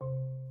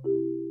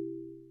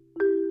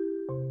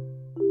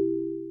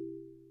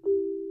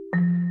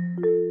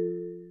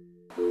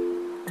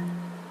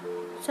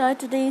So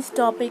today's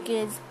topic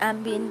is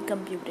ambient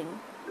computing.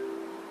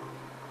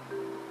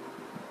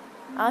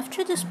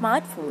 After the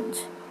smartphones,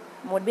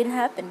 what will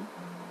happen?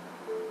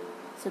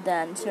 So the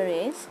answer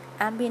is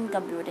ambient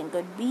computing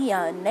could be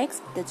our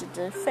next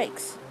digital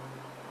fix.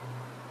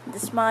 The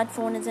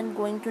smartphone isn't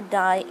going to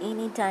die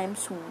anytime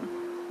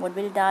soon. What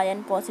will die,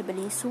 and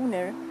possibly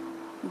sooner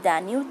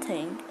than you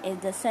think, is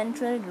the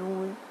central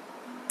role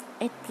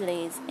it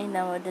plays in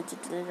our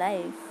digital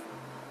life.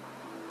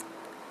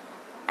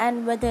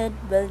 And whether it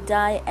will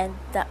die, and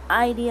the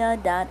idea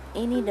that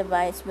any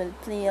device will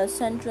play a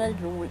central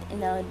role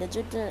in our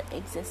digital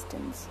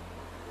existence.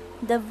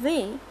 The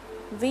way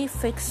we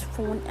fix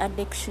phone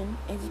addiction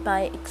is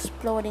by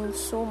exploring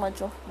so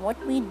much of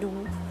what we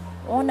do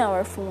on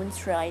our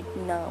phones right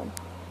now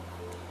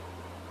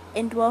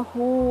into a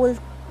whole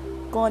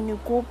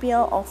cornucopia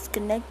of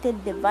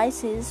connected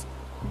devices,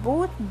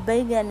 both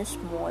big and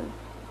small.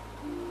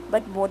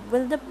 But what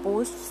will the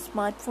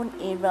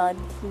post-smartphone era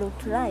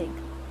look like?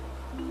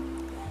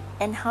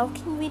 And how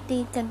can we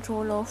take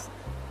control of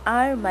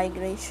our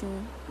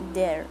migration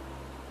there?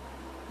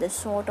 This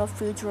sort of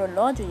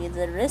futurology is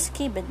a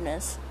risky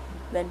business.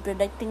 When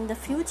predicting the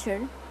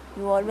future,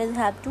 you always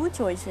have two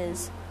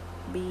choices: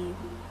 be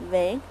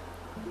vague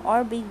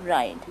or be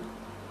right,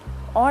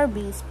 or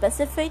be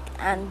specific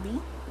and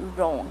be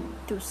wrong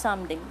to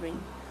some degree.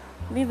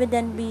 We would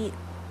then be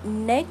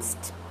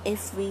next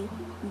if we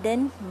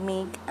didn't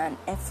make an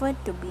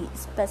effort to be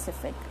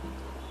specific.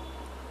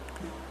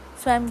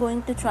 So I'm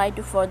going to try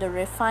to further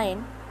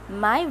refine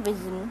my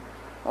vision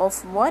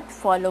of what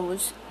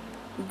follows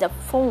the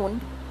phone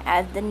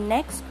as the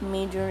next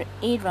major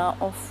era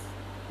of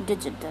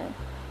digital,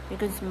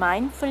 because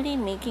mindfully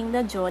making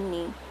the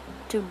journey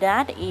to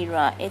that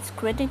era is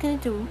critical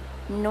to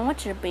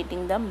not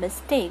repeating the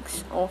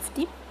mistakes of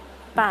the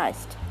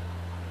past.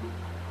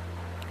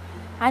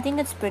 I think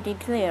it's pretty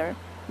clear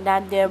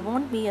that there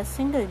won't be a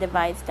single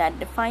device that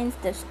defines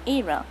this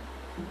era,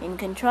 in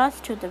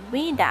contrast to the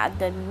way that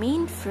the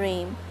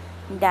mainframe,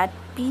 that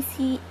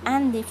PC,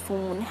 and the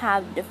phone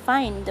have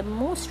defined the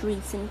most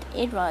recent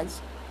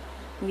eras.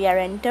 We are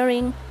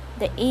entering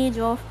the age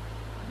of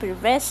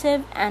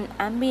pervasive and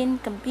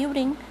ambient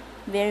computing,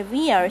 where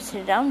we are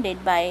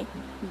surrounded by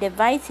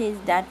devices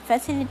that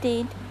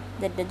facilitate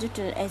the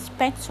digital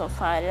aspects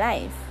of our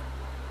life.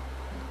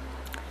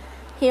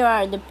 Here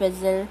are the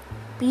puzzle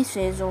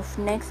pieces of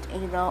next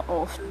era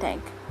of tech.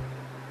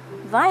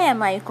 Why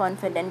am I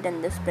confident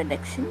in this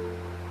prediction?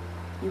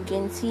 You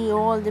can see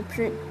all the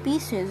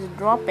pieces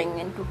dropping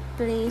into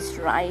place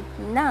right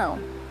now.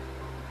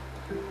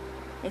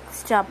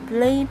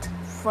 Extrapolate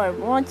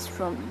forwards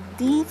from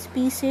these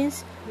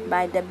pieces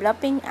by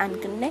developing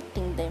and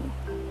connecting them,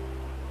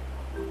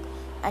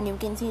 and you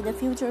can see the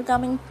future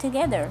coming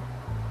together.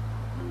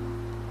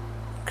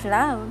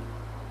 Cloud.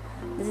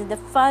 This is the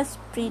first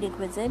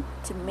prerequisite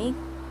to make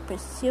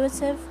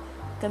persuasive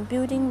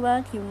computing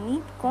work. You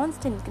need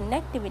constant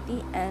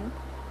connectivity and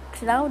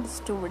cloud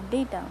stored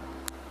data.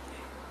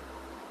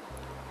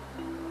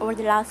 Over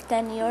the last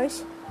 10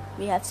 years,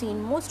 we have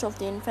seen most of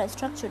the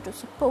infrastructure to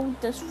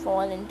support this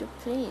fall into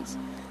place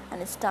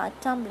and start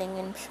tumbling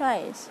in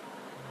price.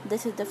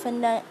 This is the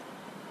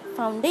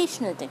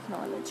foundational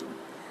technology,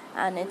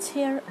 and it's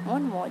here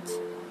onwards.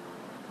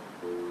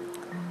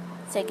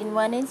 Second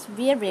one is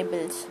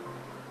wearables.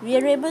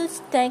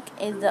 Wearables tech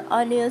is the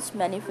earliest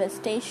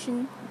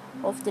manifestation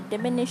of the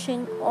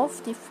diminishing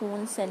of the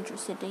phone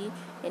centricity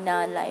in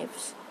our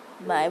lives.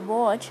 My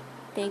watch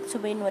takes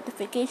away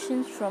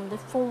notifications from the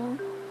phone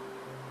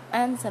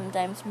and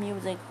sometimes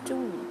music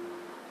too.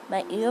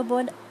 My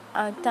earbuds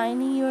are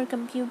tiny ear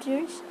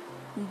computers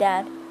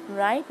that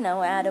right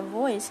now add a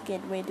voice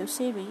gateway to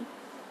Siri,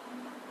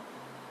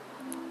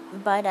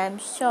 but I'm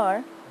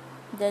sure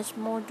there's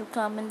more to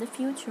come in the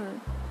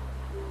future.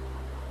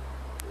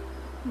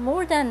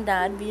 More than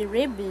that,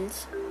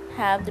 wearables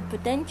have the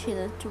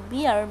potential to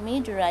be our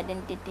major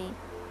identity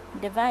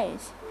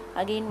device.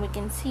 Again, we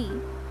can see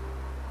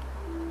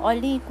all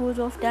the echoes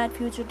of that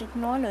future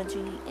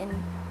technology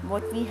in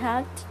what we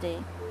have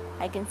today.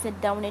 I can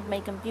sit down at my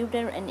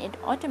computer and it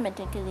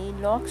automatically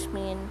locks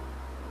me in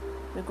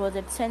because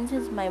it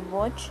senses my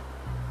watch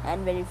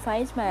and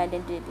verifies my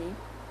identity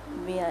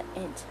via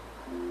it.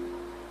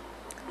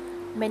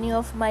 Many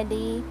of my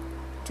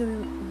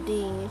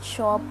day-to-day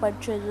shop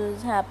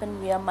purchases happen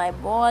via my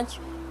watch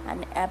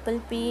and Apple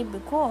Pay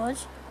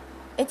because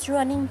it's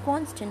running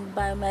constant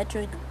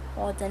biometric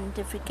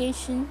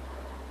authentication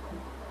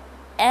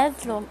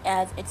as long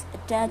as it's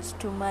attached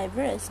to my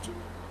wrist.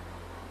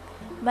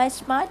 My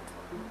smart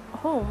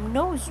home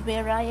knows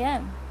where I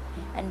am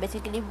and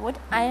basically what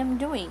I am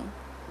doing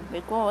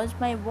because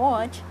my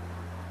watch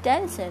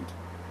tells it.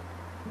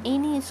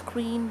 Any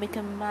screen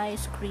becomes my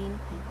screen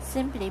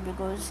simply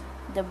because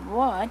the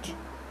watch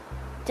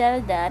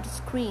tells that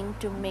screen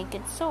to make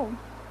it so.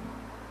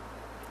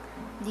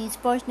 These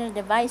personal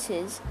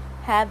devices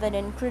have an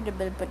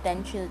incredible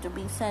potential to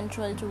be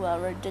central to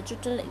our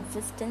digital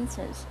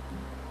existences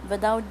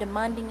without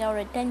demanding our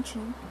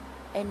attention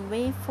in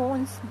way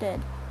phones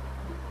did.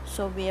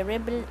 So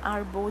wearables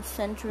are both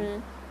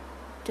central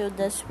to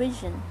this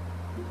vision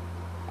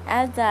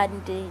as the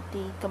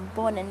identity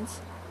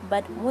components,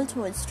 but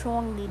also a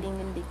strong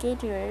leading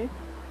indicator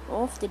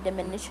of the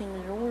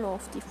diminishing role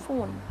of the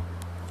phone.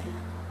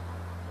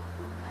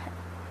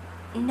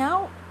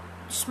 Now,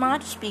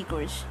 smart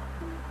speakers.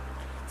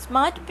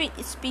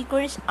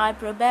 Speakers are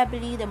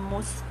probably the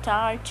most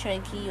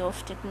star-trekky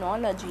of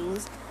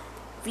technologies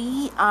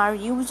we are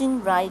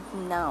using right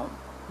now.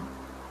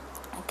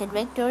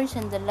 Characters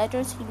in the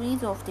latter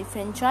series of the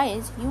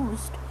franchise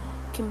used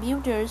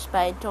computers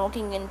by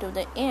talking into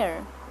the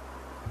air,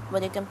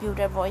 with a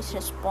computer voice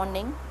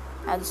responding.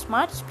 As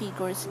smart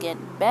speakers get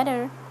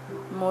better,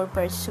 more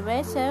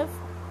persuasive,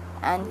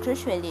 and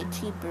crucially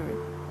cheaper,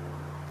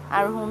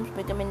 our homes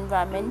become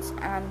environments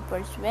and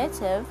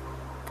persuasive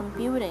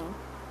computing,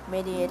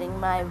 mediating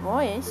my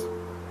voice.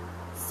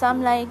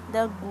 Some, like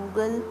the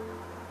Google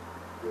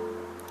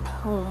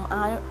Home,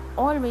 are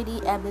already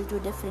able to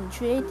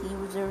differentiate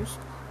users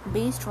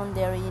based on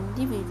their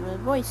individual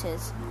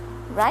voices.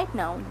 Right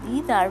now,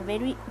 these are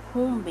very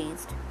home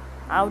based.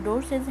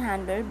 Outdoors is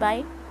handled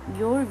by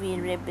your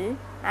wearable,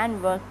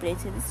 and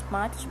workplaces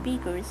smart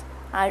speakers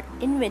are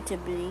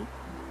inevitably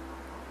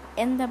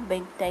in the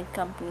big tech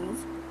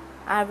companies'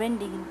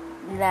 R&D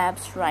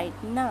labs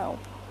right now.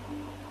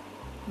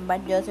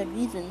 But there's a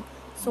reason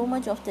so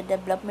much of the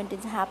development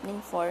is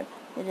happening for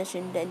the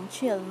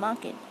residential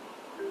market.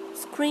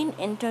 Screen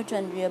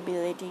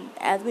interchangeability.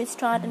 As we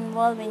start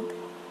involving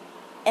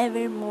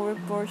ever more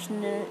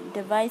personal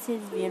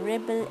devices,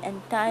 wearable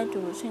and tied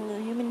to a single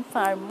human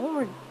far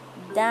more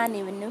than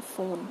even a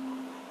phone,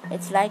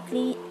 it's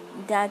likely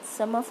that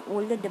some of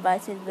older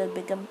devices will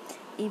become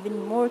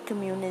even more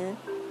communal.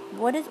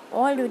 What is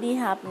already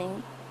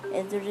happening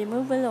is the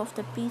removal of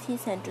the PC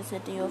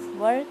centricity of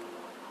work.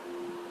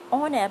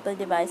 On Apple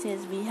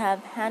devices, we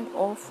have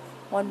handoff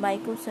on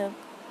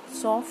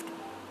Microsoft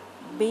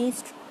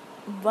based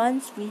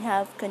ones. We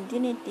have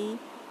continuity,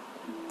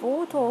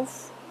 both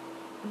of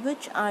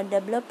which are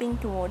developing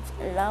towards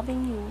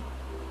allowing you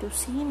to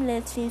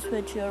seamlessly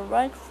switch your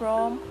work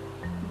from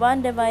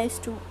one device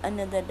to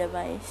another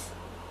device.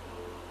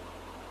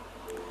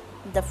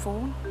 The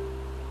phone.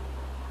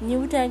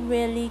 New tech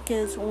rarely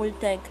kills old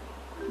tech.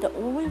 The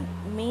old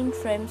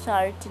mainframes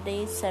are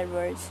today's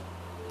servers.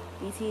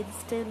 PCs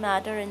still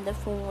matter in the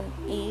phone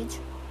age,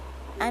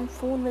 and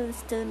phone will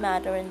still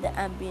matter in the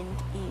ambient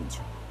age.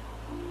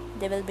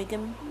 They will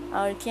become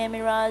our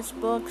cameras,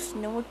 books,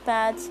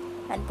 notepads,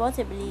 and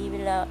possibly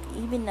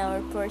even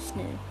our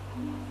personal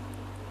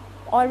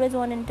always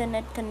on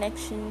internet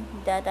connection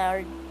that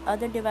our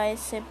other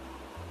device ship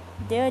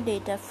their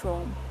data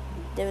from.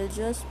 They will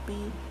just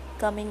be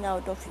coming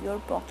out of your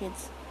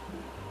pockets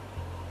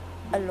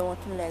a lot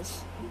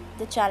less.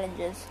 The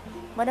challenges.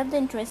 One of the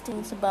interesting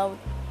things about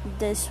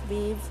this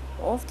wave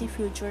of the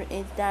future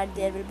is that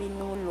there will be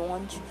no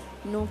launch,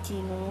 no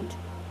keynote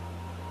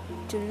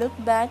to look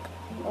back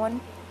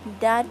on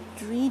that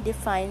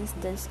redefines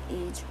this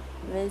age.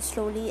 We'll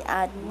slowly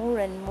add more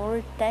and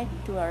more tech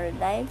to our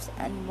lives,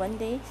 and one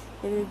day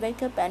we will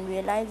wake up and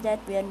realize that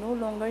we are no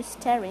longer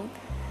staring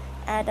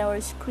at our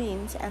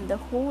screens and the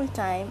whole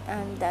time,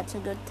 and that's a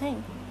good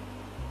thing.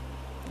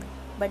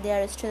 But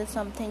there are still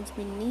some things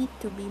we need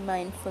to be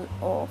mindful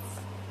of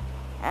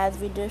as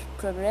we drift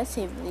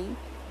progressively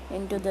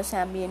into this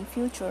ambient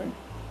future.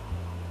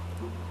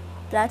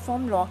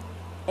 Platform lock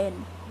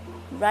in.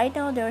 Right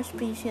now, there's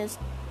precious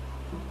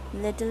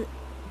little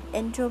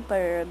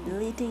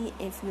interoperability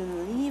if you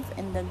live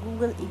in the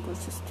Google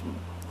ecosystem.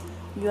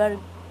 You are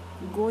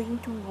going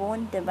to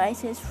want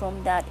devices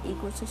from that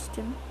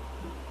ecosystem.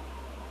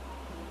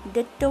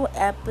 Ditto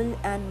Apple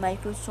and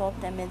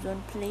Microsoft.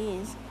 Amazon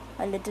plays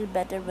a little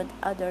better with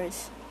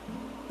others,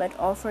 but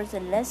offers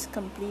a less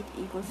complete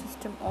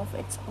ecosystem of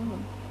its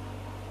own.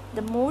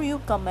 The more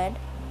you commit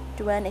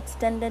to an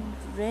extended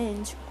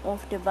range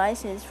of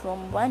devices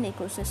from one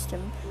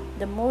ecosystem,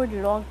 the more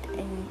logged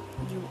in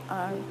you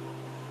are.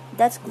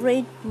 That's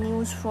great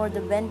news for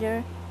the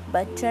vendor,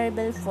 but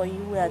terrible for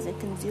you as a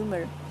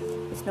consumer.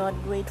 It's not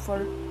great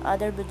for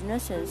other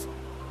businesses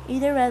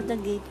either, as the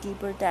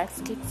gatekeeper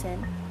tax kicks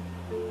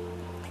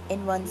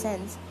in one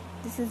sense.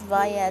 This is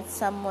why, as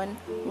someone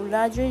who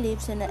largely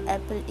lives in an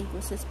Apple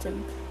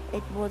ecosystem,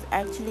 it was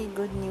actually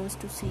good news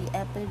to see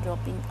Apple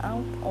dropping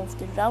out of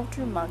the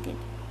router market.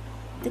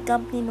 The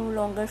company no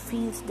longer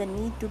feels the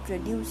need to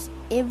produce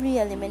every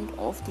element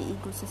of the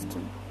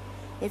ecosystem.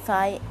 If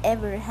I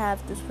ever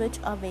have to switch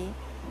away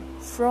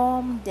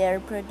from their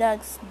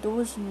products,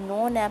 those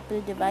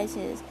non-Apple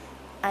devices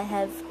I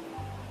have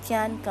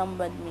can come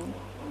with me.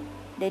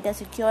 Data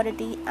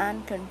security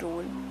and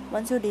control.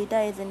 Once your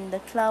data is in the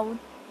cloud,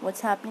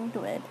 what's happening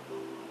to it?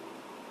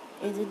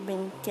 Is it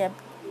being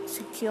kept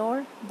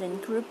secure, then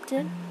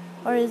encrypted,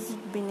 or is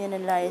it being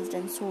analyzed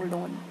and sold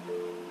on?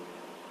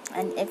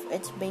 And if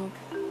it's being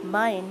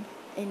mined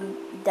in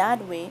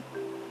that way,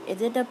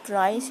 is it a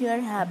price you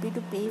are happy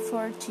to pay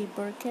for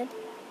cheaper kit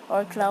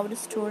or cloud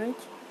storage?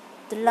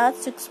 The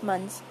last 6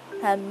 months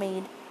have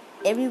made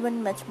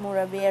everyone much more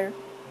aware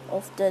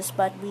of this,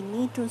 but we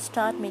need to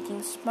start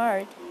making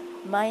smart,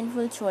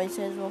 mindful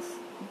choices of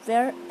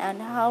where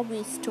and how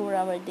we store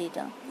our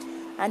data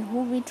and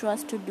who we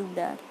trust to do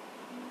that.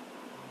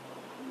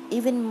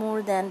 Even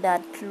more than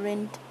that,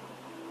 current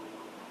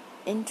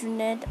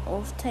Internet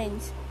of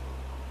Things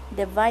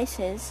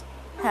devices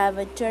have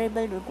a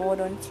terrible record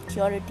on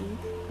security.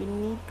 We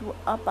need to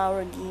up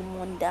our game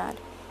on that,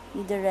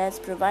 either as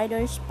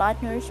providers,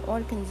 partners,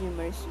 or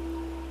consumers.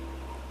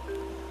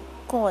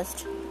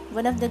 Cost.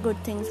 One of the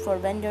good things for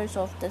vendors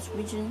of this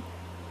vision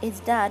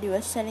is that you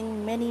are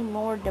selling many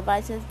more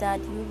devices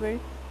that you were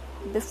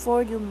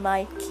before. You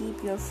might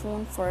keep your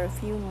phone for a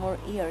few more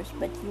years,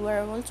 but you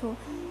are also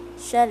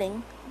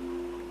selling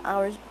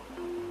our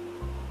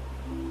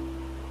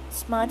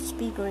smart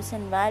speakers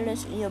and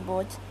wireless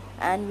earbuds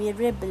and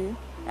wearable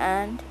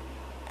and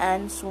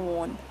so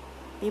on.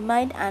 We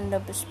might end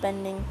up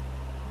spending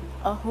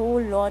a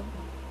whole lot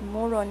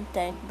more on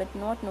tech but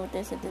not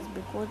notice it is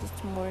because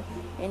it's more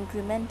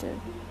incremental,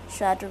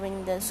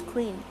 shattering the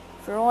screen.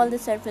 For all the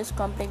surface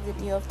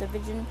complexity of the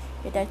vision,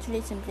 it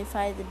actually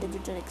simplifies the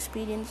digital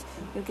experience.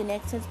 You can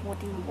access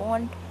what you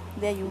want,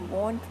 where you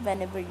want,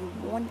 whenever you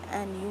want,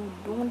 and you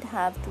don't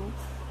have to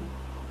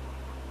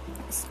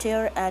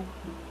stare at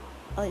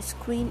a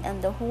screen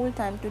and the whole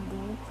time to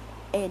do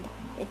it.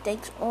 It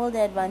takes all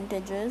the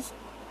advantages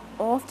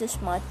of the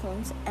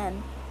smartphones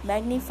and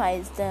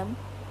magnifies them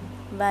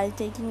while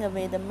taking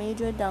away the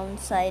major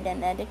downside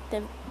and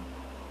addictive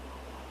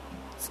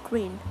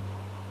screen.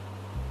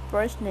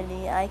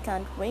 Personally, I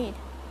can't wait.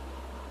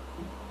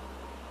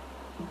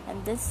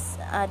 And this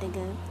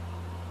article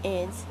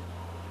is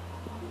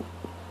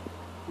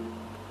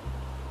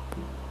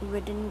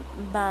written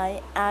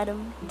by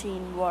Adam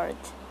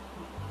Teenworth.